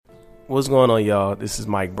What's going on, y'all? This is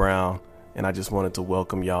Mike Brown, and I just wanted to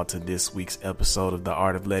welcome y'all to this week's episode of The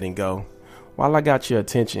Art of Letting Go. While I got your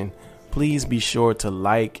attention, please be sure to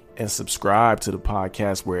like and subscribe to the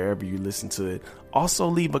podcast wherever you listen to it. Also,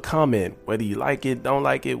 leave a comment, whether you like it, don't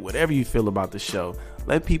like it, whatever you feel about the show.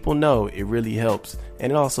 Let people know. It really helps,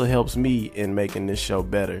 and it also helps me in making this show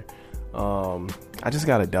better. I just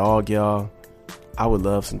got a dog, y'all. I would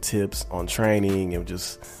love some tips on training and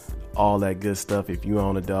just all that good stuff. If you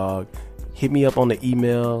own a dog, hit me up on the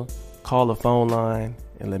email, call the phone line,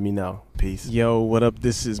 and let me know. Peace. Yo, what up?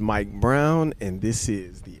 This is Mike Brown, and this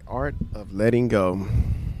is The Art of Letting Go.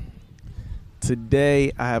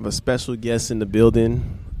 Today, I have a special guest in the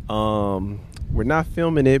building. We're not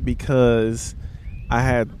filming it because I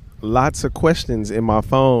had lots of questions in my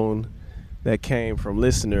phone that came from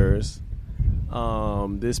listeners.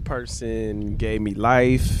 This person gave me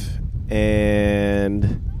life,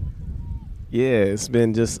 and yeah, it's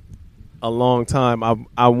been just a long time.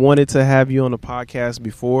 I wanted to have you on the podcast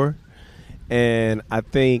before, and I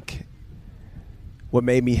think what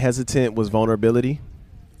made me hesitant was vulnerability.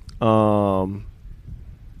 But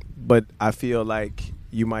I feel like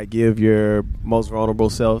you might give your most vulnerable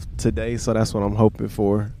self today, so that's what I'm hoping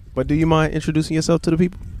for. But do you mind introducing yourself to the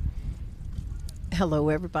people? Hello,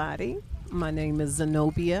 everybody. My name is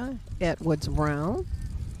Zenobia Edwards Brown.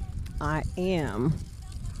 I am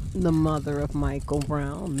the mother of Michael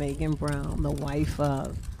Brown, Megan Brown, the wife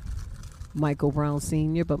of Michael Brown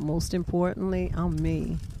Sr., but most importantly, I'm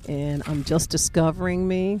me, and I'm just discovering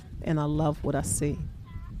me, and I love what I see.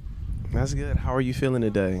 That's good. How are you feeling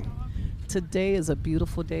today? Today is a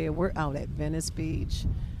beautiful day. We're out at Venice Beach,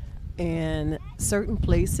 and certain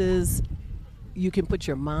places you can put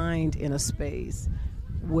your mind in a space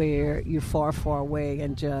where you're far, far away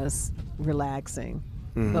and just relaxing.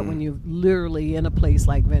 Mm-hmm. But when you're literally in a place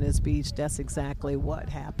like Venice Beach, that's exactly what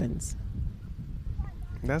happens.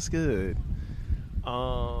 That's good.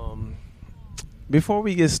 Before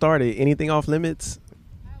we get started, anything off limits?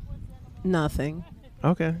 Nothing.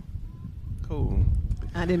 Okay. Cool.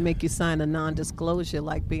 I didn't make you sign a non-disclosure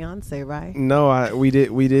like Beyonce, right? No, we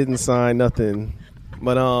didn't sign nothing.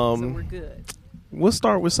 But so we're good. We'll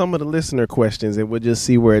start with some of the listener questions, and we'll just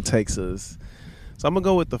see where it takes us. So I'm going to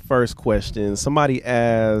go with the first question. Somebody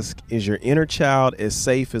asked, is your inner child as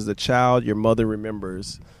safe as the child your mother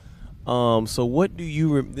remembers? So what do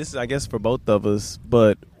you, this is, I guess, for both of us,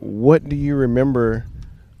 but what do you remember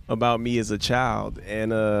about me as a child?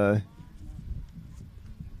 And,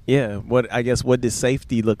 what did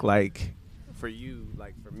safety look like for you,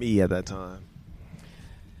 like for me at that time?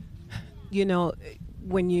 You know,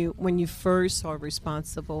 when you first are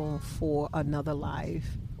responsible for another life,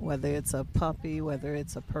 whether it's a puppy, whether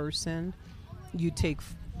it's a person, you take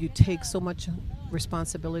so much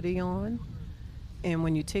responsibility on. And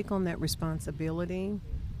when you take on that responsibility,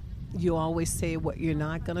 you always say what you're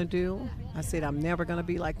not going to do. I said, I'm never going to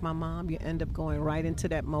be like my mom. You end up going right into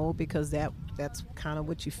that mode because that's kind of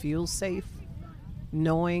what you feel safe.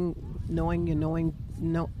 Knowing your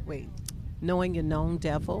known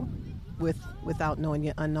devil without knowing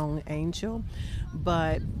your unknown angel.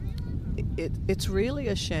 But it's really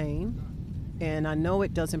a shame, and I know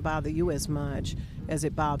it doesn't bother you as much as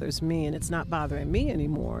it bothers me, and it's not bothering me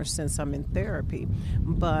anymore since I'm in therapy.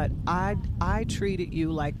 But I treated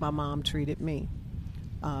you like my mom treated me.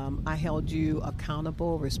 I held you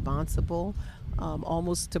accountable, responsible,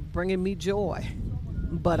 almost to bringing me joy.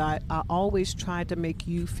 But I always tried to make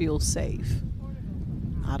you feel safe.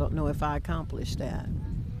 I don't know if I accomplished that.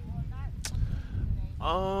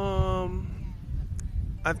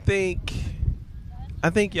 I think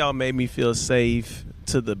y'all made me feel safe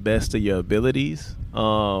to the best of your abilities.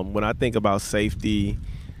 When I think about safety,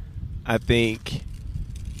 I think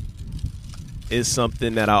it's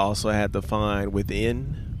something that I also had to find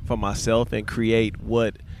within for myself and create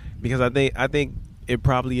because I think it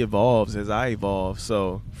probably evolves as I evolve.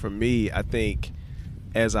 So for me, I think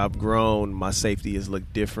as I've grown, my safety has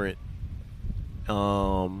looked different.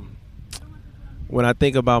 When I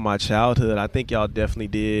think about my childhood, I think y'all definitely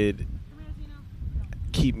did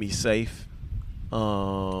keep me safe.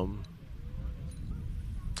 I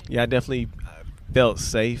definitely felt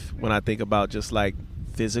safe when I think about just like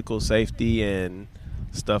physical safety and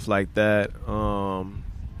stuff like that. I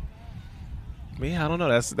don't know.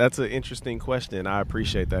 That's an interesting question. I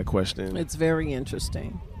appreciate that question. It's very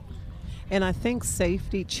interesting. And I think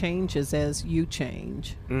safety changes as you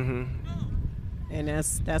change. Mm-hmm. And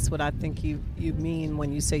that's what I think you mean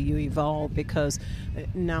when you say you evolve, because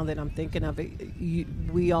now that I'm thinking of it,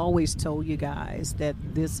 we always told you guys that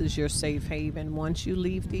this is your safe haven. Once you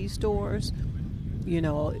leave these doors,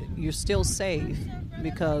 you're still safe,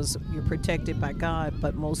 because you're protected by God,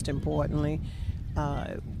 but most importantly,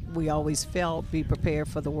 we always felt be prepared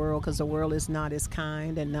for the world, because the world is not as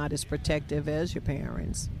kind and not as protective as your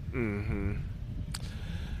parents. Mm-hmm.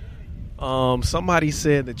 Somebody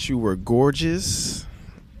said that you were gorgeous.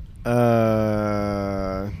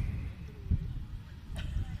 So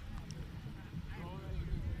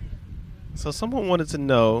someone wanted to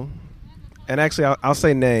know, and actually I'll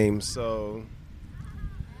say names. So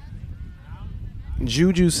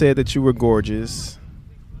Juju said that you were gorgeous.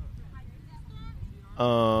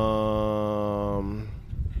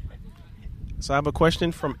 So I have a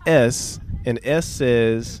question from S, and S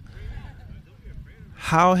says,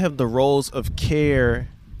 how have the roles of care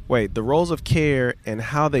and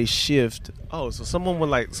how they shift? Oh,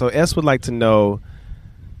 so S would like to know,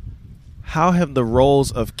 how have the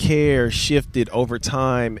roles of care shifted over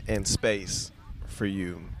time and space for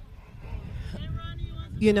you?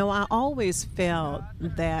 You know, I always felt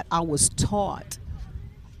that I was taught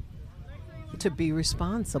to be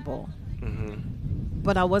responsible,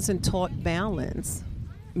 but I wasn't taught balance,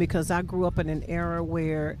 because I grew up in an era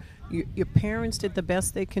where your parents did the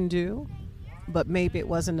best they can do, but maybe it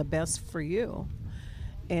wasn't the best for you.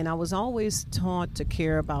 And I was always taught to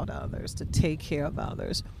care about others, to take care of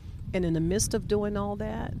others. And in the midst of doing all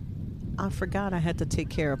that, I forgot I had to take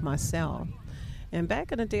care of myself. And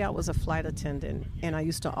back in the day, I was a flight attendant, and I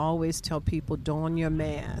used to always tell people, don your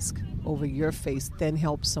mask over your face, then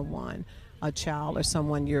help someone, a child or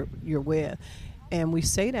someone you're with. And we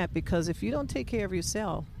say that because if you don't take care of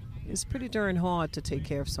yourself, it's pretty darn hard to take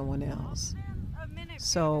care of someone else.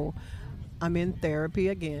 So I'm in therapy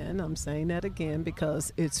again. I'm saying that again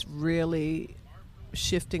because it's really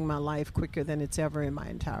shifting my life quicker than it's ever in my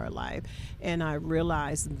entire life. And I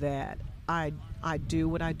realize that I do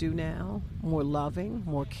what I do now, more loving,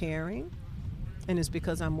 more caring. And it's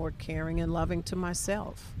because I'm more caring and loving to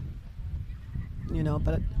myself. You know,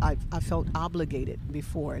 but I felt obligated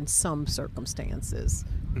before in some circumstances.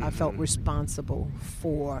 I felt responsible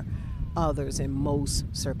for others in most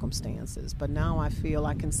circumstances. But now I feel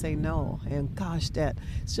I can say no. And gosh, that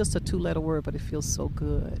it's just a 2-letter word, but it feels so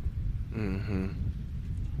good.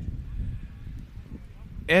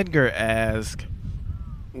 Edgar asked,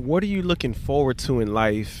 what are you looking forward to in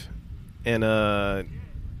life? And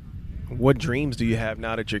what dreams do you have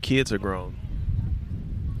now that your kids are grown?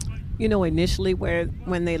 You know, initially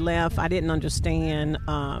when they left, I didn't understand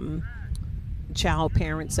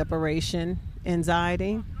child-parent separation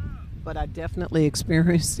anxiety, but I definitely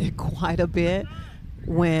experienced it quite a bit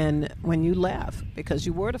when you left, because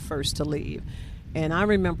you were the first to leave. And I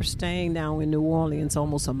remember staying down in New Orleans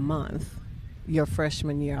almost a month your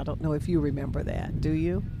freshman year. I don't know if you remember that. Do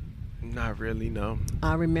you? Not really, no.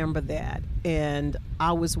 I remember that. And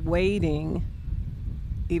I was waiting,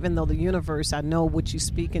 even though the universe, I know what you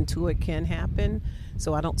speak into it can happen,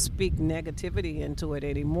 so I don't speak negativity into it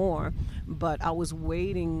anymore, but I was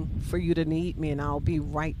waiting for you to need me, and I'll be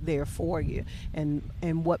right there for you. And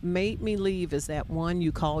what made me leave is that, one,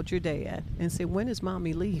 you called your dad and said, when is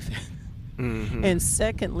mommy leaving? And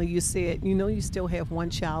secondly, you said, you know, you still have one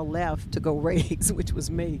child left to go raise, which was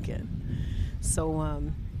Megan. So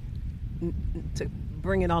to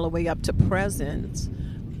bring it all the way up to present,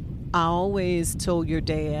 I always told your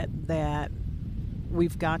dad that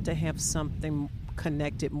we've got to have something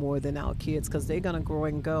connected more than our kids, because they're going to grow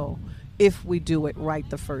and go if we do it right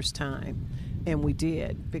the first time. And we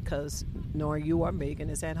did, because nor you or Megan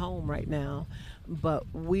is at home right now. But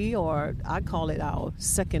we are, I call it our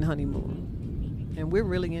second honeymoon. And we're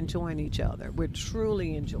really enjoying each other. We're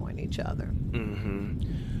truly enjoying each other.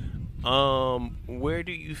 Where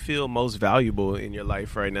do you feel most valuable in your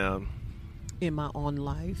life right now? In my own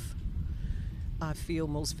life. I feel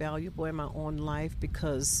most valuable in my own life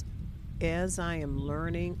because as I am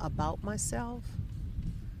learning about myself,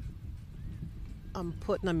 I'm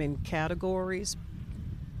putting them in categories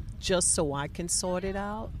just so I can sort it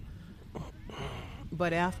out.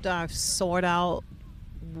 But after I've sorted out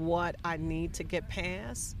what I need to get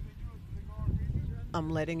past, I'm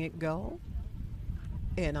letting it go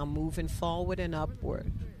and I'm moving forward and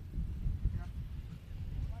upward.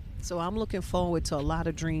 So I'm looking forward to a lot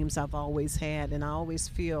of dreams I've always had, and I always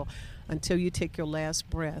feel until you take your last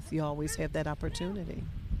breath, you always have that opportunity.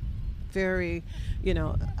 Very, you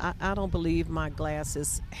know, I don't believe my glass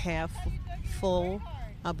is half full.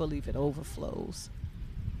 I believe it overflows.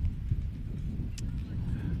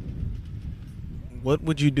 What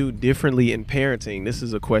would you do differently in parenting? This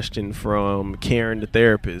is a question from Karen, the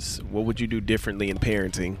therapist. What would you do differently in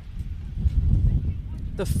parenting?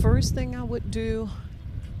 The first thing I would do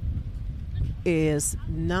is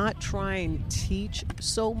not trying to teach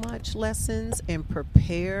so much lessons and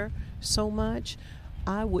prepare so much.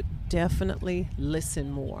 I would definitely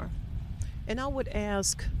listen more. And I would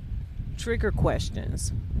ask trigger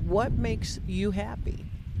questions. What makes you happy?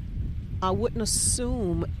 I wouldn't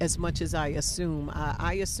assume as much as I assume.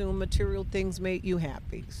 I assume material things make you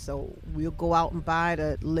happy. So we'll go out and buy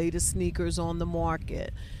the latest sneakers on the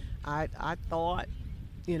market. I thought,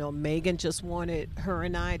 Megan just wanted her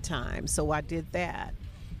and I time, so I did that.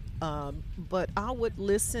 But I would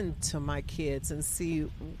listen to my kids and see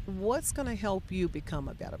what's going to help you become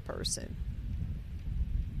a better person.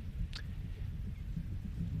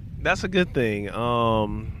 That's a good thing.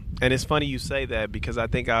 And it's funny you say that because I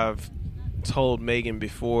think I've told Megan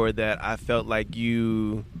before that I felt like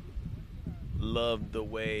you loved the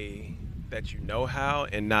way that you know how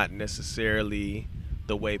and not necessarily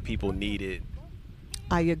the way people need it.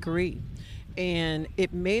 I agree. And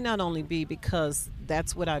it may not only be because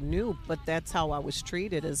that's what I knew, but that's how I was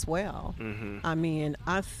treated as well. I mean,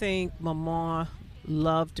 I think Mama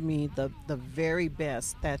loved me the very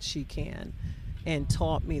best that she can and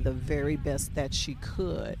taught me the very best that she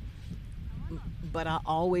could. But I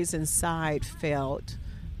always inside felt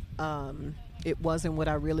it wasn't what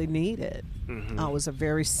I really needed. I was a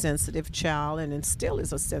very sensitive child and still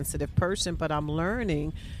is a sensitive person, but I'm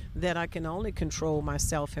learning that I can only control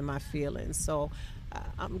myself and my feelings. So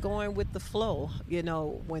I'm going with the flow.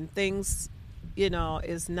 When things,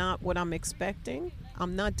 is not what I'm expecting,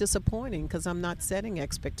 I'm not disappointing because I'm not setting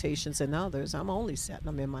expectations in others. I'm only setting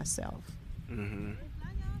them in myself.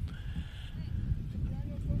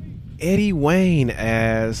 Eddie Wayne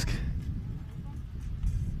asked,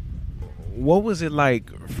 what was it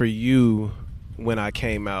like for you when I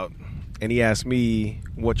came out? And he asked me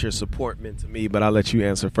what your support meant to me, but I'll let you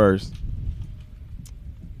answer first.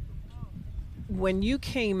 When you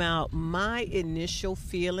came out, my initial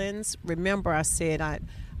feelings, remember I said I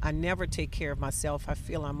never take care of myself. I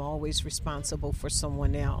feel I'm always responsible for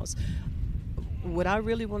someone else. What I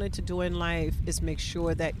really wanted to do in life is make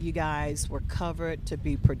sure that you guys were covered to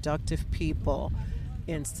be productive people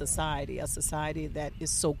in society, a society that is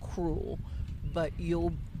so cruel. But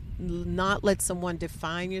you'll not let someone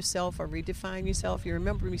define yourself or redefine yourself. You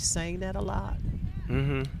remember me saying that a lot.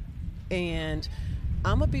 And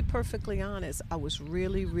I'm going to be perfectly honest. I was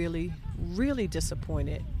really, really, really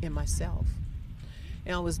disappointed in myself.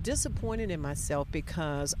 And I was disappointed in myself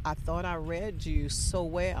because I thought I read you so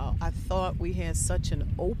well. I thought we had such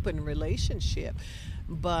an open relationship.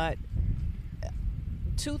 But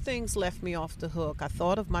two things left me off the hook. I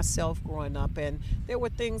thought of myself growing up, and there were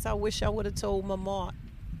things I wish I would have told Mama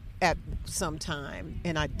at some time,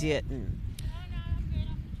 and I didn't.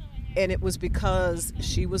 And it was because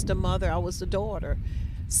she was the mother, I was the daughter.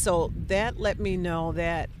 So that let me know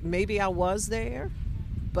that maybe I was there,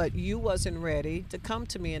 but you wasn't ready to come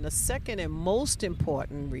to me. And the second and most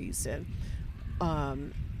important reason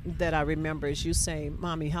that I remember is you saying,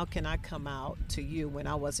 Mommy, how can I come out to you when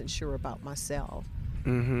I wasn't sure about myself?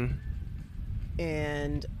 And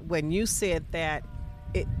when you said that,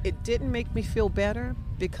 it didn't make me feel better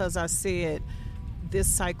because I said, this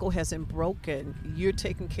cycle hasn't broken. You're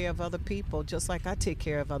taking care of other people just like I take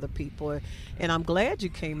care of other people. And I'm glad you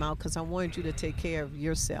came out because I wanted you to take care of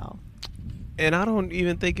yourself. And I don't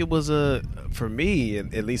even think it was for me,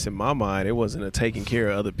 at least in my mind, it wasn't a taking care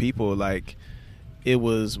of other people. Like, it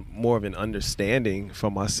was more of an understanding for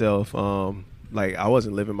myself. Like, I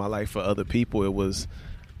wasn't living my life for other people. It was,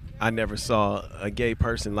 I never saw a gay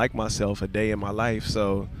person like myself a day in my life.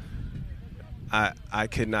 So I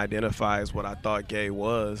couldn't identify as what I thought gay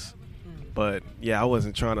was. But yeah, I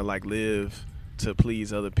wasn't trying to like live to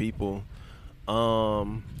please other people.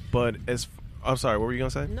 But I'm sorry, what were you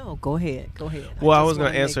gonna say? No, go ahead. Well, I was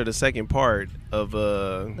gonna answer the second part of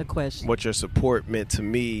the question. What your support meant to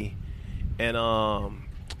me, and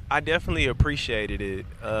I definitely appreciated it.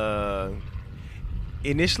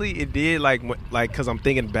 Initially, it did like because I'm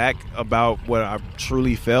thinking back about what I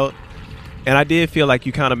truly felt, and I did feel like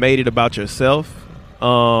you kind of made it about yourself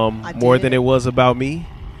more than it was about me,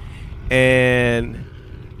 and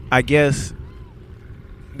I guess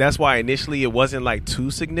that's why initially it wasn't like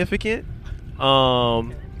too significant.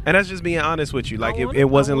 And that's just being honest with you. Like it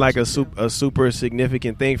wasn't like a super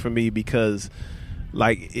significant thing for me because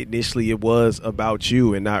like initially it was about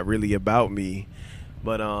you and not really about me.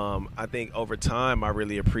 But I think over time I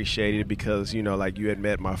really appreciated it because, you know, like you had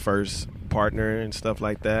met my first partner and stuff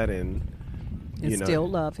like that, and you know, still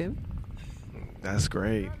love him. That's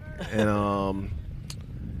great. And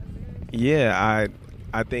yeah,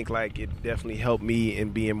 I think like it definitely helped me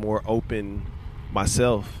in being more open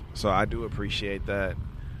myself. So I do appreciate that.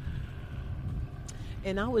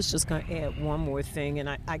 And I was just going to add one more thing, and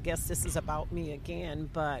I guess this is about me again,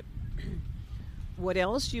 but what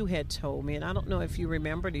else you had told me, and I don't know if you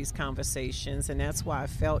remember these conversations, and that's why I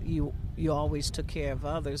felt you always took care of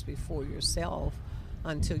others before yourself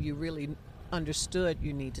until you really understood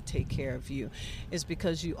you need to take care of you, is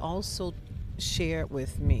because you also shared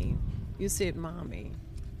with me, you said, Mommy,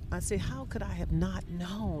 I said, how could I have not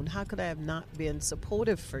known? How could I have not been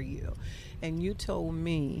supportive for you? And you told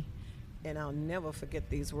me, and I'll never forget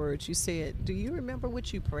these words, you said, do you remember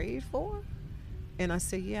what you prayed for? And I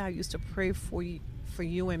said, yeah, I used to pray for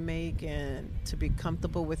you and Megan to be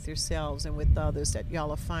comfortable with yourselves and with others, that y'all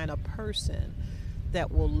will find a person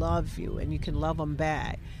that will love you and you can love them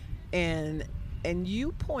back. And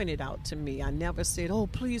you pointed out to me, I never said, oh,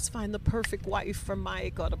 please find the perfect wife for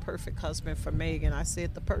Mike or the perfect husband for Megan. I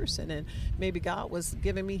said the person, and maybe God was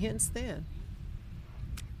giving me hints then.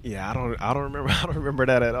 Yeah, I don't remember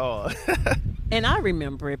that at all. And I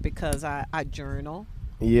remember it because I journal.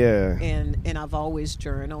 Yeah. And I've always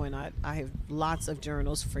journal, and I have lots of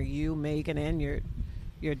journals for you, Megan, and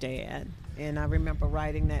your dad. And I remember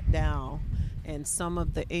writing that down, and some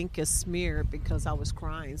of the ink is smeared because I was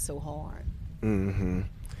crying so hard. Mm-hmm.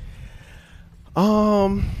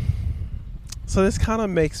 So this kind of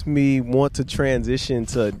makes me want to transition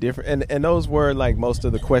to a different, and those were like most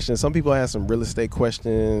of the questions. Some people had some real estate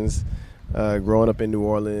questions, growing up in New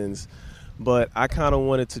Orleans, but I kind of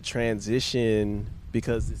wanted to transition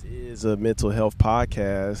because this is a mental health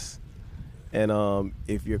podcast, and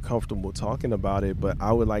if you're comfortable talking about it, but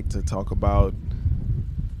I would like to talk about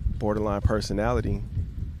borderline personality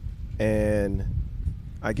and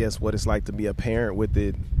I guess what it's like to be a parent with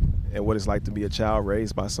it and what it's like to be a child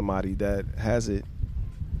raised by somebody that has it.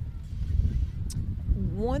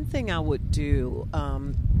 One thing I would do,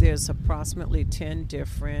 there's approximately 10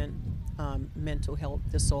 different mental health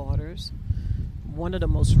disorders. One of the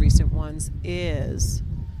most recent ones is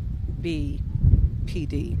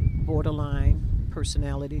BPD, borderline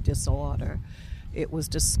personality disorder. It was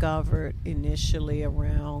discovered initially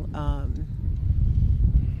around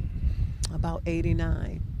about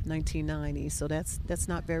 1990, so that's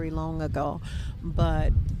not very long ago.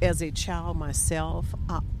 But as a child myself,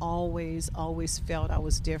 I always felt I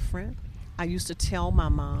was different. I used to tell my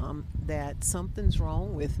mom that something's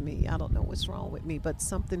wrong with me. I don't know what's wrong with me, but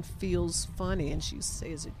something feels funny. And she'd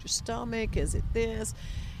say, is it your stomach? Is it this?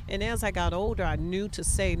 And as I got older, I knew to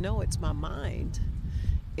say, no, it's my mind.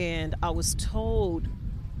 And I was told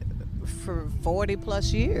for 40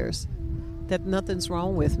 plus years that nothing's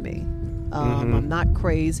wrong with me. I'm not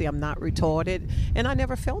crazy. I'm not retarded. And I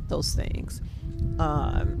never felt those things.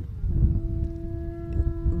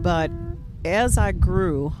 But as I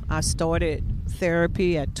grew, I started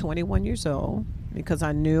therapy at 21 years old because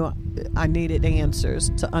I knew I needed answers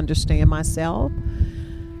to understand myself.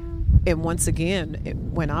 And once again,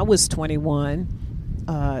 when I was 21,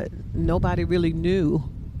 nobody really knew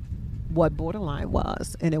what borderline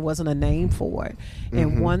was, and it wasn't a name for it.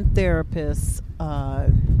 And one therapist, I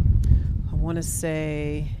want to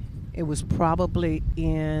say it was probably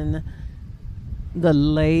in the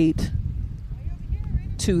late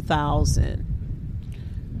 2000.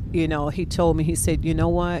 You know, he told me, he said, you know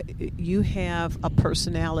what, you have a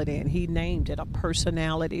personality, and he named it a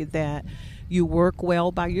personality that you work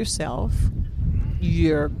well by yourself.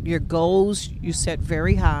 Your goals you set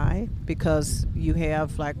very high because you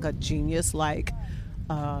have like a genius like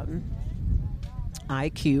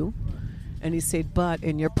IQ. And he said, but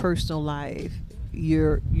in your personal life,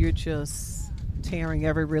 you're just tearing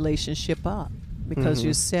every relationship up because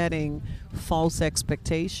you're setting false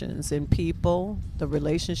expectations in people, the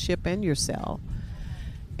relationship, and yourself.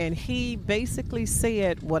 And he basically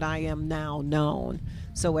said what I am now known.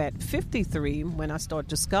 So at 53, when I started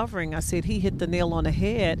discovering, I said, he hit the nail on the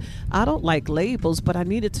head. I don't like labels, but I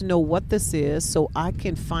needed to know what this is so I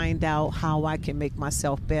can find out how I can make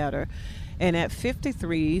myself better. And at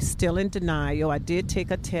 53, still in denial, I did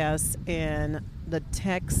take a test, and the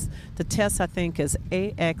test I think is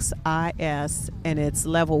AXIS, and it's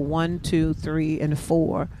level 1, 2, 3, and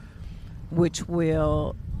 4, which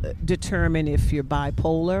will determine if you're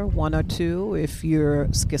bipolar 1 or 2, if you're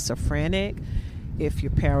schizophrenic, if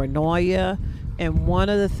you're paranoia, and one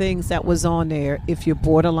of the things that was on there, if you're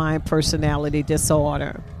borderline personality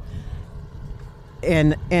disorder.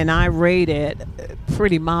 And I rated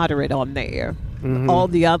pretty moderate on there. All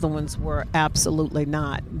the other ones were absolutely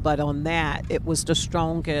not, but on that, it was the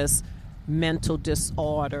strongest mental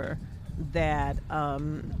disorder that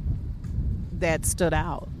that stood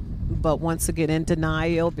out. But once again, in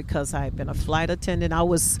denial, because I've been a flight attendant, I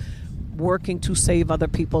was working to save other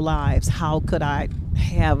people's lives. How could I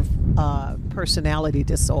have personality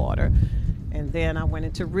disorder. And then I went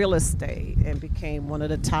into real estate and became one of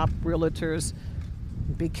the top realtors,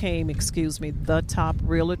 the top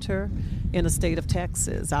realtor in the state of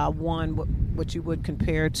Texas. I won what you would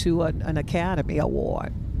compare to an Academy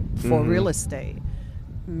Award for real estate.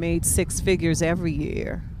 Made six figures every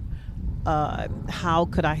year. How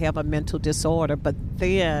could I have a mental disorder? But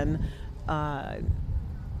then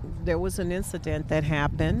there was an incident that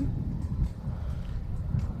happened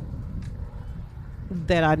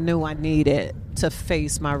that I knew I needed to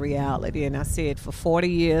face my reality. And I said, for 40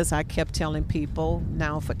 years, I kept telling people,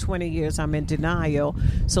 now for 20 years, I'm in denial,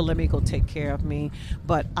 so let me go take care of me.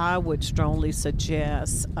 But I would strongly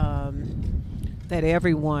suggest that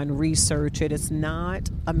everyone research it. It's not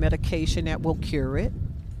a medication that will cure it.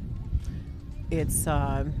 It's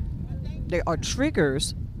there are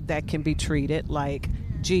triggers that can be treated, like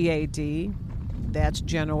GAD, that's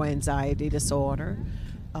general anxiety disorder,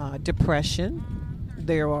 depression.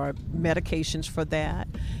 There are medications for that.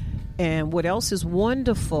 And what else is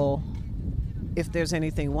wonderful, if there's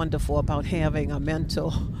anything wonderful about having a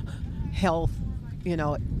mental health,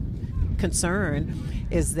 concern,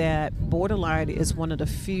 is that borderline is one of the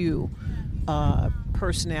few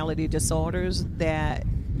personality disorders that,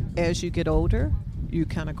 as you get older, you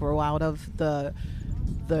kind of grow out of the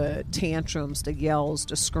tantrums, the yells,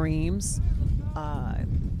 the screams,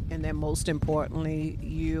 and then most importantly,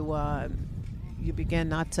 you begin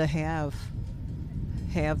not to have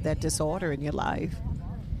that disorder in your life.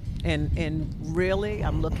 And really,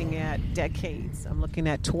 I'm looking at decades. I'm looking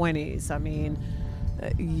at 20s. I mean,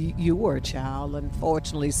 you were a child,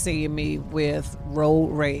 unfortunately, seeing me with road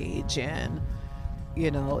rage and,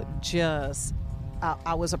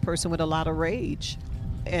 I was a person with a lot of rage.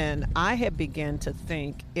 And I had begun to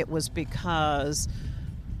think it was because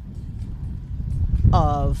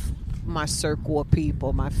of my circle of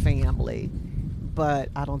people, my family. But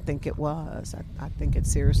I don't think it was. I think it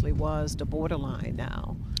seriously was the borderline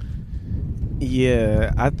now.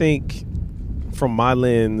 Yeah, I think from my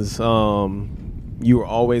lens, you were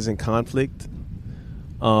always in conflict.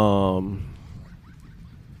 And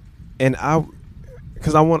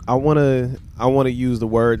because I want to use the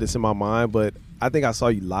word that's in my mind, but I think I saw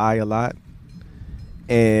you lie a lot.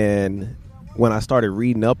 And when I started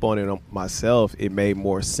reading up on it myself, it made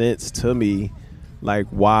more sense to me, like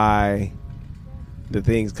why the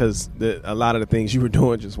things, because a lot of the things you were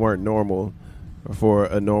doing just weren't normal for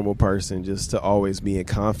a normal person, just to always be in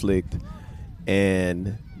conflict.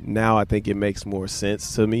 And now I think it makes more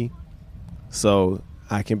sense to me, so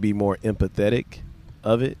I can be more empathetic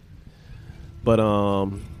of it. But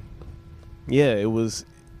yeah, it was,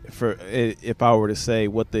 if I were to say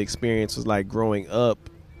what the experience was like growing up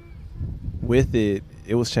with it,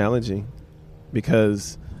 it was challenging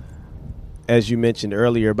because, as you mentioned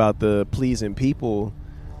earlier about the pleasing people,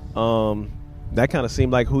 that kind of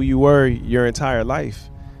seemed like who you were your entire life,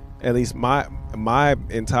 at least my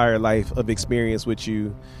entire life of experience with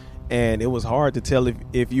you. And it was hard to tell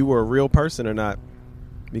if you were a real person or not,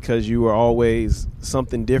 because you were always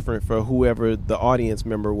something different for whoever the audience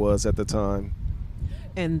member was at the time.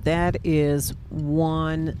 And that is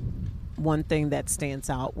one thing that stands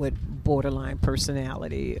out with borderline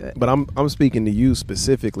personality. But I'm speaking to you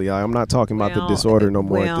specifically. I'm not talking about the disorder no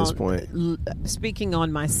more at this point. Speaking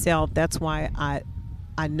on myself, that's why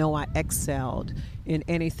I know I excelled in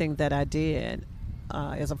anything that I did.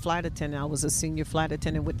 As a flight attendant, I was a senior flight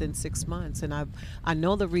attendant within 6 months, and I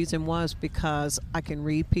know the reason was because I can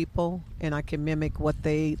read people and I can mimic what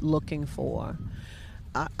they looking for.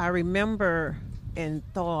 I remember and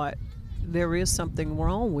thought there is something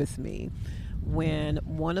wrong with me when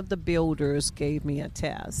one of the builders gave me a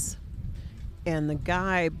test. And the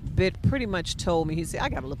guy pretty much told me, he said, I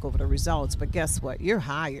got to look over the results, but guess what? You're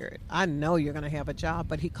hired. I know you're going to have a job.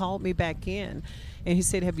 But he called me back in and he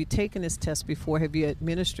said, have you taken this test before? Have you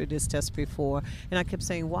administered this test before? And I kept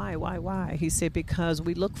saying, why? He said, because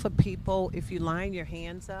we look for people, if you line your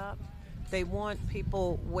hands up, they want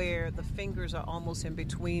people where the fingers are almost in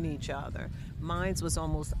between each other. Mine was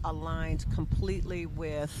almost aligned completely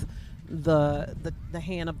with the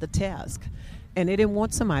hand of the test. And they didn't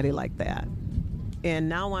want somebody like that. And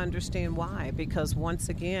now I understand why, because once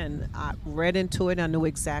again, I read into it, I knew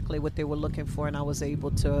exactly what they were looking for, and I was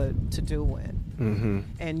able to do it. Mm-hmm.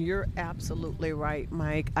 And you're absolutely right,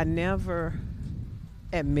 Mike. I never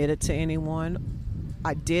admitted to anyone.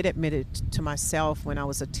 I did admit it to myself when I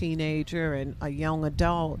was a teenager and a young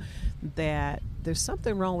adult that there's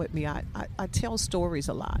something wrong with me. I tell stories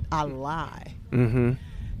a lot. I lie. Mm-hmm.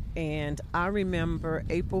 And I remember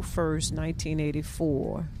April 1st,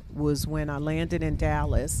 1984 was when I landed in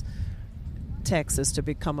Dallas. Texas to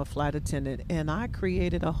become a flight attendant, and I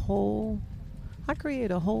created a whole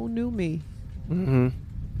new me. Mm-hmm.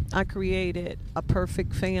 I created a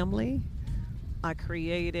perfect family. I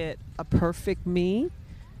created a perfect me,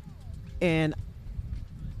 and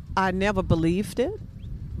I never believed it,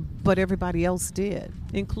 but everybody else did,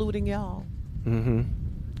 including y'all. Mm-hmm.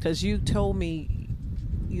 Because you told me,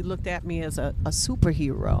 you looked at me as a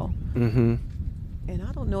superhero, Mm-hmm. and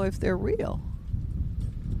I don't know if they're real.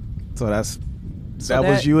 So that So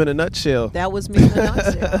was you in a nutshell. That was me in a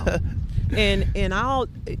nutshell. And I'll,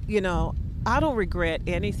 I don't regret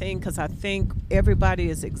anything because I think everybody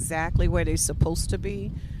is exactly where they're supposed to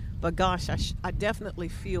be. But gosh, I definitely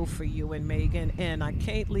feel for you and Megan, and I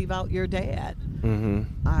can't leave out your dad.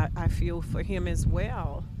 Mm-hmm. I feel for him as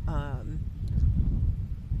well,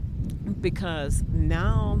 because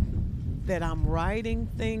now that I'm writing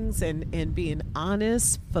things and being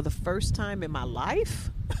honest for the first time in my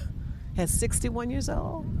life, at 61 years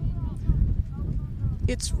old,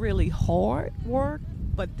 it's really hard work,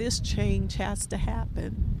 but this change has to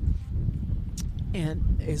happen.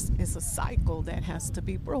 And it's a cycle that has to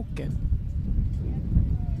be broken.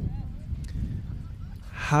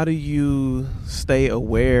 How do you stay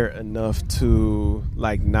aware enough to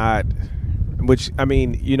not, which, I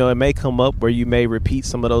mean, it may come up where you may repeat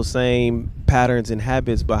some of those same patterns and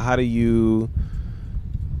habits, but how do you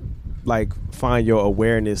find your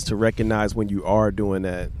awareness to recognize when you are doing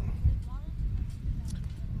that?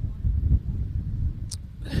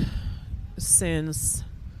 Since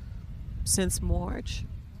March,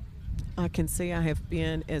 I can say I have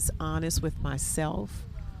been as honest with myself,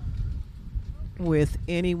 with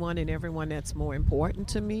anyone and everyone that's more important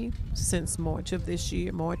to me since March of this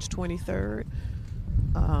year, March 23rd.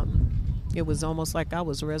 It was almost like I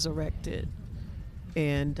was resurrected.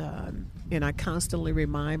 And I constantly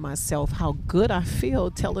remind myself how good I feel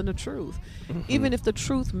telling the truth. Mm-hmm. Even if the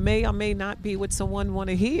truth may or may not be what someone want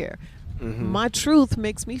to hear. Mm-hmm. My truth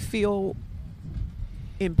makes me feel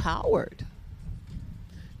empowered.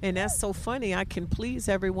 And that's so funny. I can please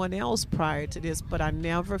everyone else prior to this, but I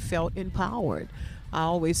never felt empowered. I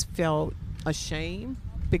always felt ashamed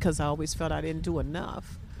because I always felt I didn't do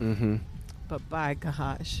enough. Mm-hmm. But by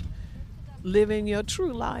gosh, living your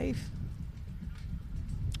true life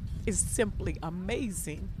is simply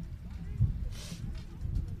amazing.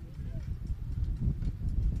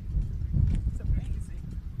 It's amazing.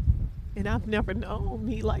 And I've never known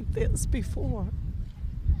me like this before.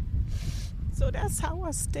 So that's how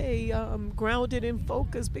I stay grounded and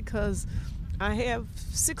focused, because I have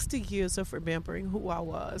 60 years of remembering who I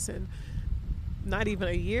was, and not even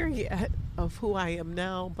a year yet of who I am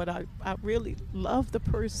now, but I really love the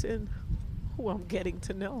person who I'm getting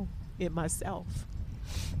to know in myself.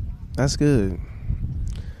 That's good.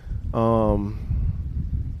 I'm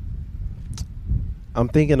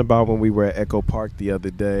thinking about when we were at Echo Park the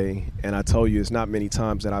other day, and I told you it's not many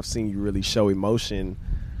times that I've seen you really show emotion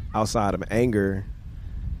outside of anger.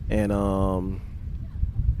 And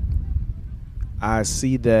I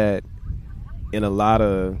see that in a lot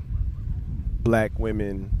of black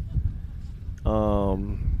women,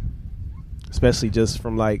 especially just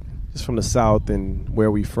from the South and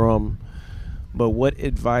where we from. But what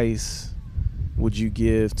advice would you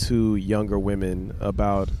give to younger women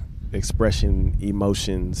about expressing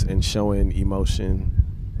emotions and showing emotion?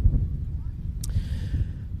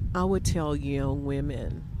 I would tell young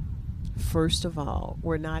women, first of all,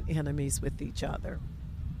 we're not enemies with each other.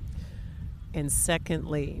 And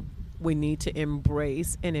secondly, we need to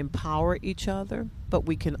embrace and empower each other, but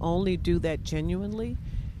we can only do that genuinely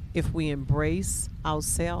if we embrace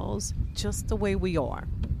ourselves just the way we are.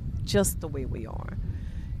 Just the way we are.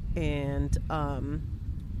 And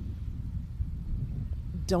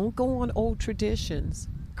don't go on old traditions.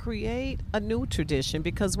 Create a new tradition,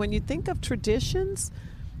 because when you think of traditions,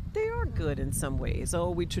 they are good in some ways.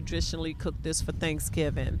 Oh, we traditionally cook this for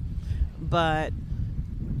Thanksgiving. But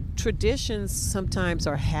traditions sometimes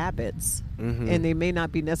are habits, mm-hmm. and they may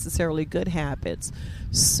not be necessarily good habits.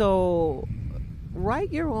 So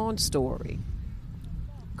write your own story.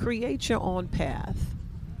 Create your own path.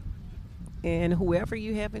 And whoever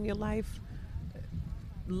you have in your life,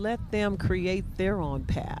 let them create their own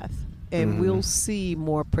path. And mm-hmm. we'll see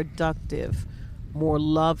more productive, more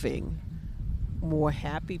loving, more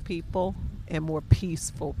happy people, and more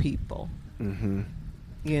peaceful people. Mm-hmm.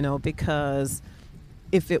 Because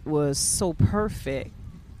if it was so perfect,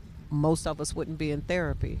 most of us wouldn't be in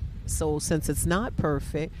therapy. So since it's not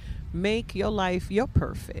perfect, make your life your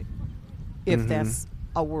perfect, if mm-hmm. that's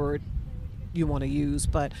a word you want to use.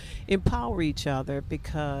 But empower each other,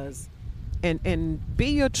 because and be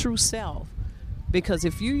your true self. Because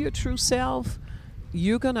if you're your true self,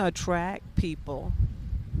 you're going to attract people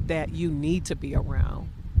that you need to be around.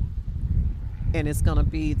 And it's going to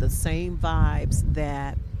be the same vibes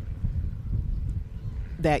that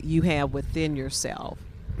you have within yourself.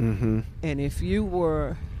 Mm-hmm. And if you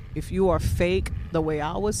are fake the way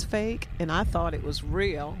I was fake, and I thought it was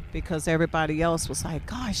real because everybody else was like,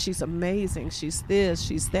 gosh, she's amazing, she's this,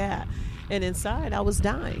 she's that, and inside I was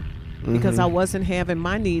dying because I wasn't having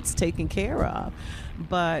my needs taken care of.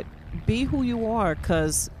 But be who you are,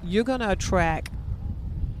 because you're going to attract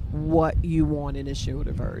what you want in this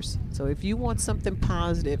universe. So if you want something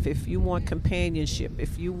positive, if you want companionship,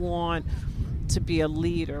 if you want to be a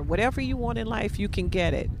leader, whatever you want in life, you can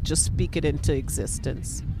get it. Just speak it into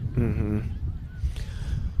existence. Mm-hmm.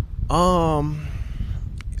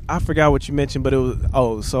 I forgot what you mentioned, but it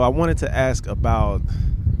was so I wanted to ask about,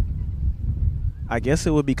 I guess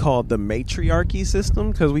it would be called the matriarchy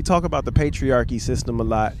system, because we talk about the patriarchy system a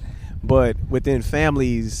lot, but within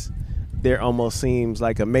families there almost seems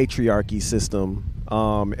like a matriarchy system.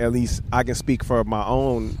 At least I can speak for my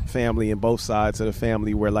own family and both sides of the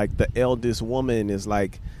family, where like the eldest woman is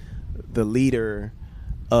like the leader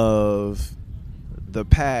of the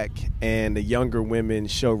pack, and the younger women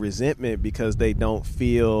show resentment because they don't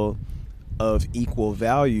feel of equal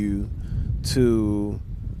value to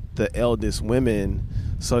the eldest women.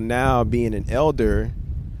 So now, being an elder,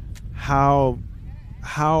 how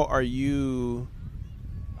are you,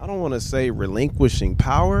 I don't want to say relinquishing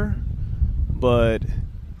power, but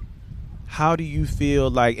how do you feel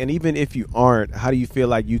like, and even if you aren't, how do you feel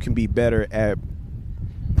like you can be better at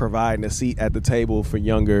providing a seat at the table for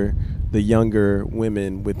the younger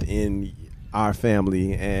women within our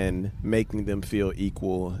family and making them feel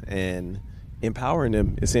equal and empowering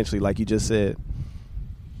them, essentially, like you just said?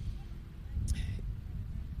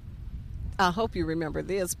 I hope you remember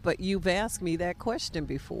this, but you've asked me that question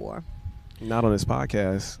before. Not on this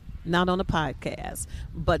podcast. Not on a podcast.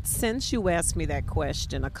 But since you asked me that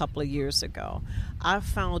question a couple of years ago, I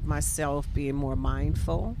found myself being more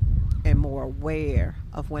mindful and more aware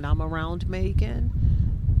of when I'm around Megan,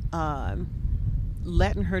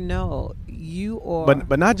 letting her know you are.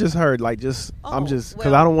 But not just her, like just, I'm just,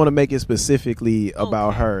 because well, I don't want to make it specifically about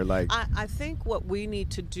okay. her. Like, I think what we need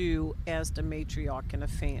to do as the matriarch in a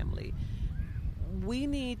family, we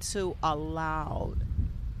need to allow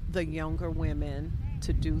the younger women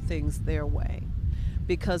to do things their way.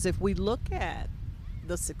 Because if we look at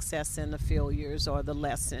the success and the failures or the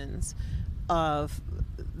lessons of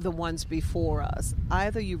the ones before us,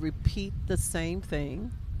 either you repeat the same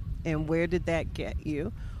thing, and where did that get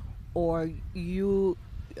you? Or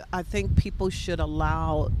I think people should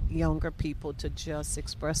allow younger people to just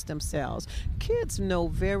express themselves. Kids know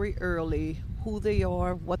very early who they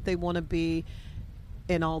are, what they want to be,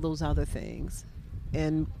 and all those other things.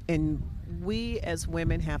 And we as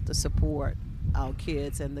women have to support our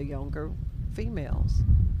kids and the younger females.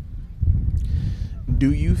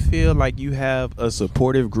 do you feel like you have a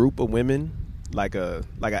supportive group of women, like an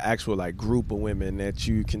actual like group of women that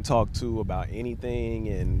you can talk to about anything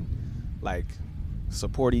and like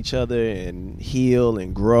support each other and heal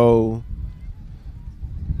and grow?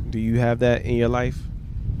 Do you have that in your life?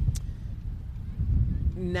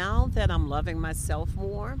 Now that I'm loving myself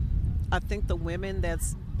more, I think the women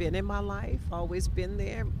that's been in my life always been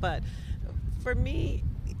there. But for me,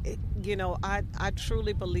 I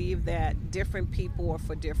truly believe that different people are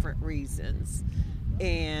for different reasons.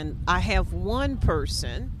 And I have one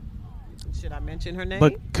person. Should I mention her name?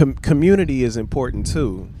 But community is important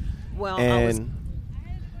too. Well, and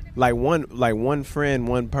one friend,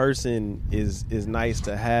 one person is nice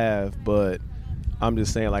to have, but I'm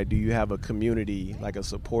just saying, like, do you have a community, like a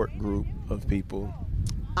support group of people?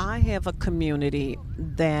 I have a community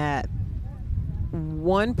that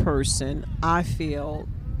one person I feel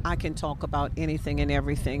I can talk about anything and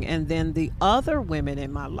everything, and then the other women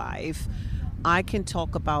in my life, I can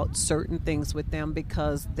talk about certain things with them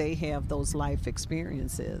because they have those life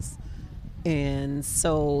experiences. And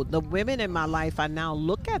so the women in my life, I now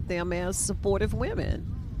look at them as supportive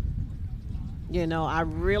women. I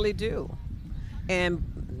really do.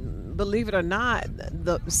 And believe it or not,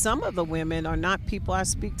 some of the women are not people I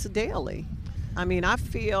speak to daily. I mean, I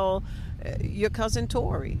feel your cousin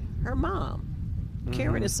Tori, her mom,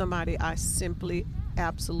 Karen is somebody I simply,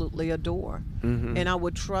 absolutely adore. Mm-hmm. And I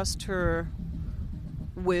would trust her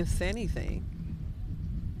with anything.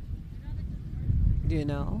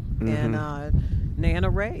 Mm-hmm. And Nana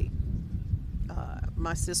Ray.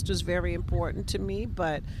 My sister's very important to me,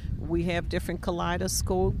 but we have different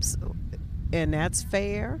kaleidoscopes, and that's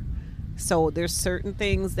fair. So there's certain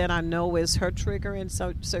things that I know is her trigger, and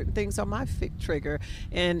so certain things are my trigger,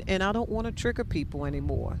 and I don't want to trigger people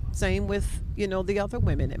anymore. Same with the other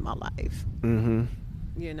women in my life. Mm-hmm.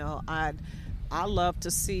 I love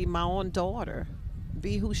to see my own daughter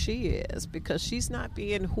be who she is, because she's not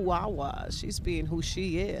being who I was. She's being who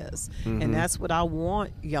she is. Mm-hmm. And that's what I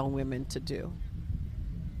want young women to do.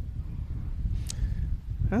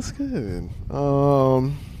 That's good.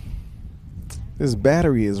 This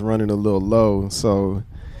battery is running a little low, so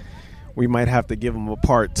we might have to give them a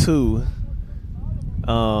part 2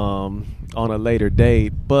 on a later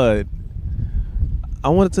date. But I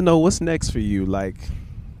wanted to know, what's next for you? Like,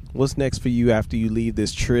 what's next for you after you leave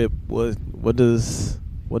this trip? What does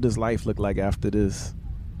life look like after this?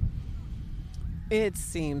 It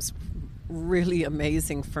seems really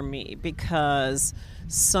amazing for me, because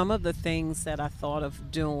some of the things that I thought of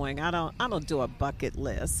doing, I don't do a bucket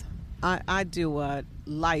list. I do a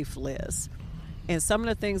life list. And some of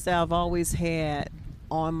the things that I've always had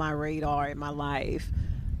on my radar in my life,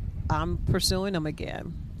 I'm pursuing them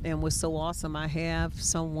again. And what's so awesome, I have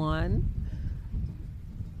someone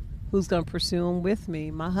who's going to pursue them with me,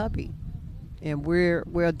 my hubby. And we're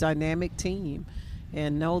a dynamic team.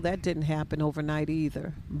 And no, that didn't happen overnight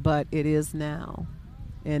either, but it is now.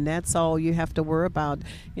 And that's all you have to worry about.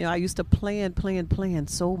 I used to plan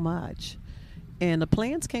so much. And the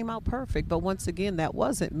plans came out perfect, but once again, that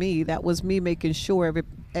wasn't me. That was me making sure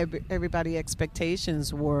everybody's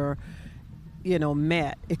expectations were,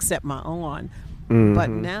 met, except my own. Mm-hmm. But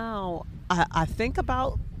now I think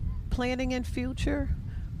about planning in future,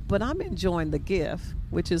 but I'm enjoying the gift,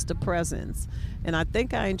 which is the presence. And I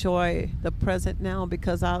think I enjoy the present now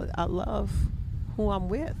because I love who I'm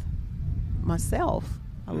with, myself.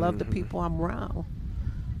 I love the people I'm around,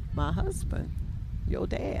 my husband, your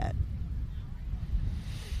dad.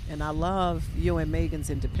 And I love you and Megan's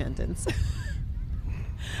independence.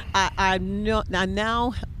 I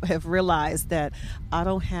now have realized that I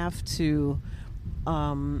don't have to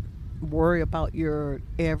worry about your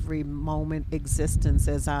every moment existence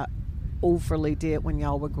as I overly did when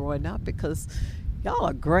y'all were growing up, because y'all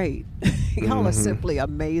are great. Y'all are simply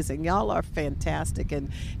amazing. Y'all are fantastic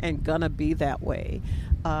and gonna be that way.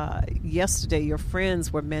 Yesterday, your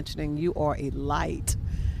friends were mentioning you are a light.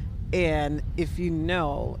 And if you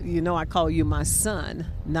know I call you my son,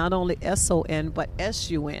 not only S-O-N, but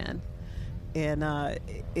S-U-N. And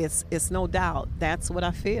it's no doubt that's what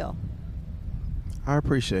I feel. I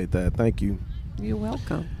appreciate that. Thank you. You're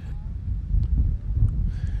welcome.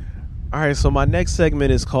 All right, so my next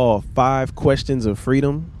segment is called 5 Questions of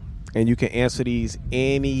Freedom, and you can answer these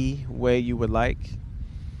any way you would like.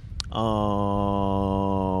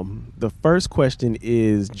 The first question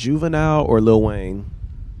is Juvenile or Lil Wayne?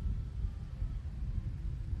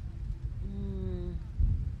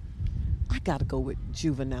 I gotta go with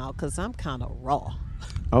Juvenile because I'm kind of raw.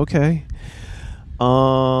 Okay.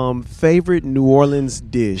 Favorite New Orleans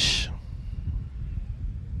dish?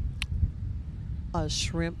 A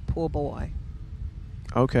shrimp po' boy.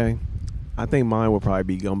 Okay. I think mine would probably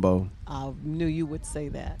be gumbo. I knew you would say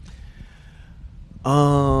that.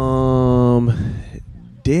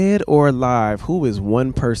 Dead or alive, who is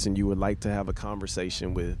one person you would like to have a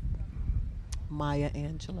conversation with? Maya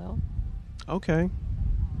Angelou. Okay.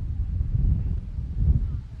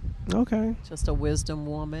 Just a wisdom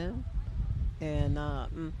woman. And I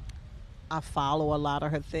follow a lot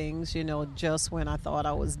of her things. Just when I thought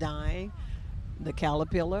I was dying, the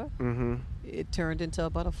caterpillar, it turned into a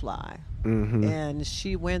butterfly. And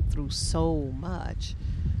she went through so much,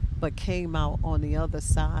 but came out on the other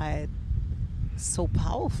side so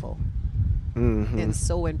powerful and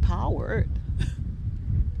so empowered.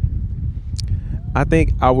 I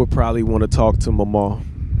think I would probably want to talk to Mama.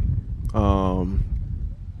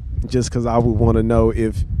 Just because I would want to know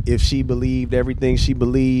if she believed everything she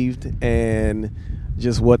believed and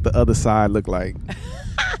just what the other side looked like.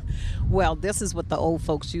 Well, this is what the old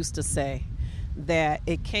folks used to say, that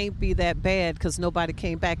it can't be that bad because nobody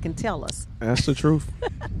came back and tell us. That's the truth.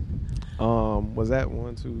 Was that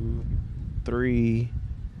 1, 2, 3?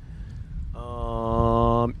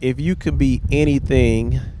 If you could be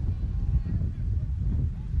anything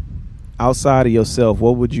outside of yourself,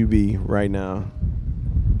 what would you be right now?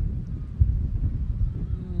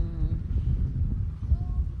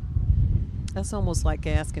 That's almost like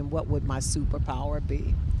asking what would my superpower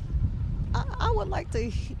be. I would like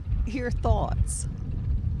to hear thoughts.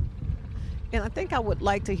 And I think I would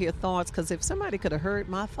like to hear thoughts because if somebody could have heard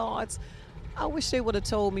my thoughts, I wish they would have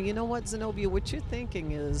told me, you know what, Zenobia, what you're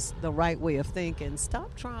thinking is the right way of thinking.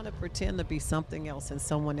 Stop trying to pretend to be something else and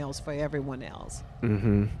someone else for everyone else.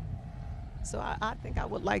 So I think I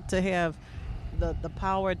would like to have the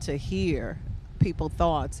power to hear people's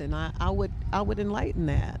thoughts, and I would enlighten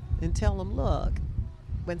that and tell them, look,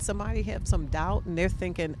 when somebody have some doubt and they're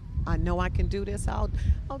thinking, I know I can do this, I'll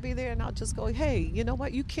be there and I'll just go, hey, you know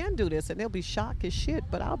what, you can do this, and they'll be shocked as shit,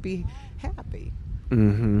 but I'll be happy.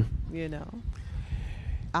 Mm-hmm. You know,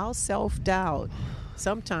 our self doubt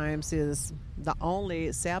sometimes is the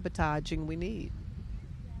only sabotaging we need.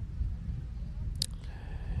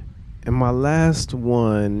 And my last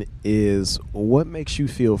one is, what makes you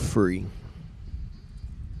feel free?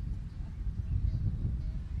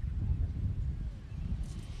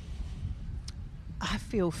 I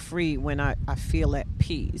feel free when I feel at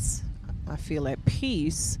peace. I feel at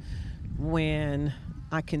peace when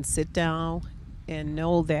I can sit down and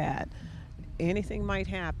know that anything might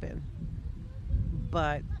happen,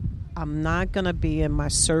 but I'm not going to be in my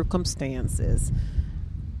circumstances.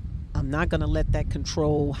 I'm not going to let that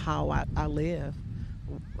control how I live.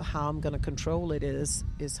 How I'm going to control it is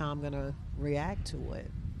how I'm going to react to it.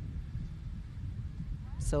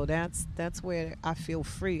 So that's where I feel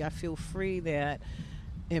free. I feel free that,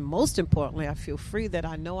 and most importantly, I feel free that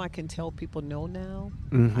I know I can tell people no now.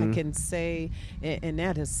 Mm-hmm. I can say, and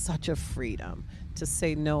that is such a freedom to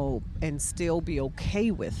say no and still be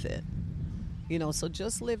okay with it. You know, so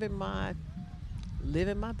just living my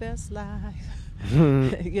best life.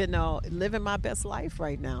 You know, living my best life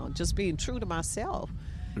right now, just being true to myself.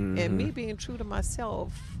 Mm-hmm. And me being true to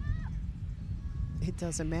myself, it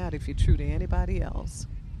doesn't matter if you're true to anybody else,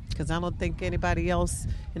 because I don't think anybody else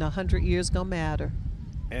in 100 years gonna matter.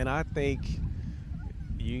 And I think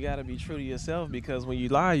you got to be true to yourself, because when you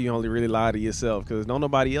lie, you only really lie to yourself, because don't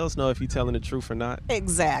nobody else know if you're telling the truth or not.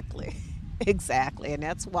 Exactly. Exactly. And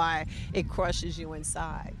that's why it crushes you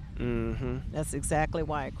inside. Mm-hmm. That's exactly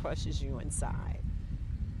why it crushes you inside,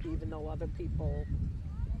 even though other people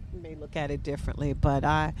may look at it differently. But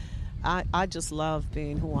I just love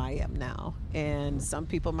being who I am now. And some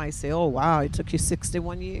people might say, oh, wow, it took you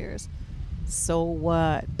 61 years. So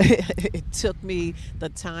what? It took me the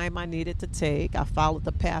time I needed to take. I followed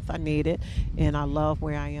the path I needed, and I love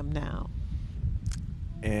where I am now.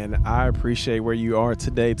 And I appreciate where you are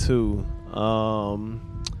today, too.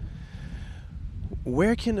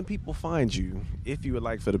 Where can the people find you, if you would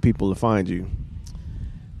like for the people to find you?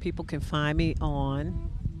 People can find me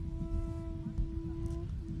on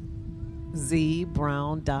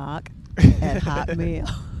zbrowndoc at Hotmail.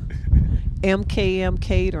 MKM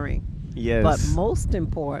Catering. Yes. But most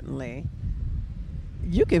importantly,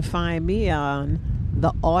 you can find me on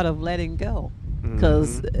The Art of Letting Go.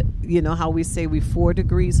 Because you know how we say we 4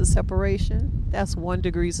 degrees of separation? That's 1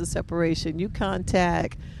 degrees of separation. You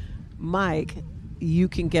contact Mike, you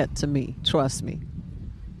can get to me. Trust me.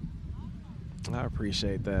 I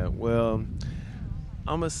appreciate that. Well,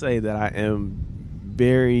 I'm going to say that I am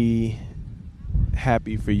very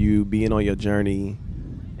happy for you being on your journey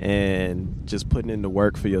and just putting in the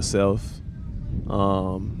work for yourself.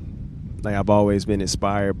 Like, I've always been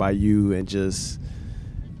inspired by you, and just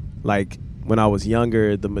like when I was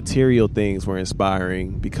younger, the material things were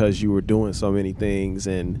inspiring because you were doing so many things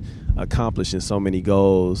and accomplishing so many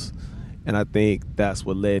goals. And I think that's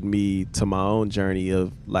what led me to my own journey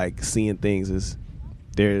of like seeing things as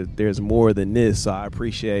there's more than this. So I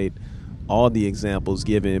appreciate all the examples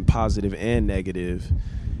given, positive and negative.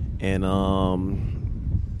 And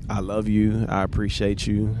I love you. I appreciate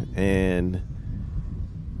you. And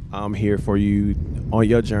I'm here for you on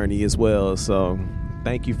your journey as well. So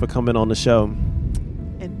thank you for coming on the show.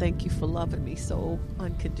 And thank you for loving me so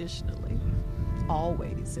unconditionally.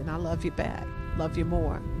 Always. And I love you back. Love you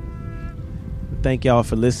more. Thank y'all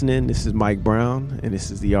for listening. This is Mike Brown, and this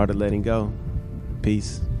is The Art of Letting Go.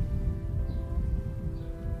 Peace.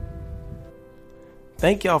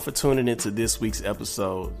 Thank y'all for tuning into this week's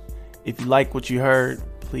episode. If you like what you heard,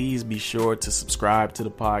 please be sure to subscribe to the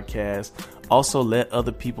podcast. Also, let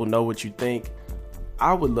other people know what you think.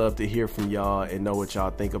 I would love to hear from y'all and know what y'all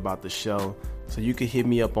think about the show. So you can hit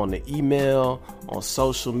me up on the email, on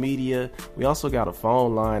social media. We also got a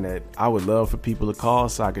phone line that I would love for people to call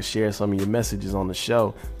so I can share some of your messages on the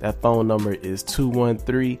show. That phone number is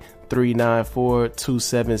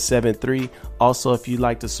 213-394-2773. Also, if you'd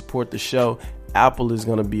like to support the show, Apple is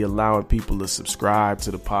going to be allowing people to subscribe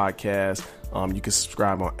to the podcast. You can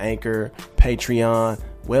subscribe on Anchor, Patreon,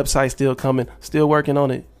 website still coming, still working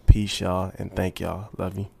on it. Peace, y'all, and thank y'all.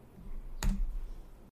 Love you.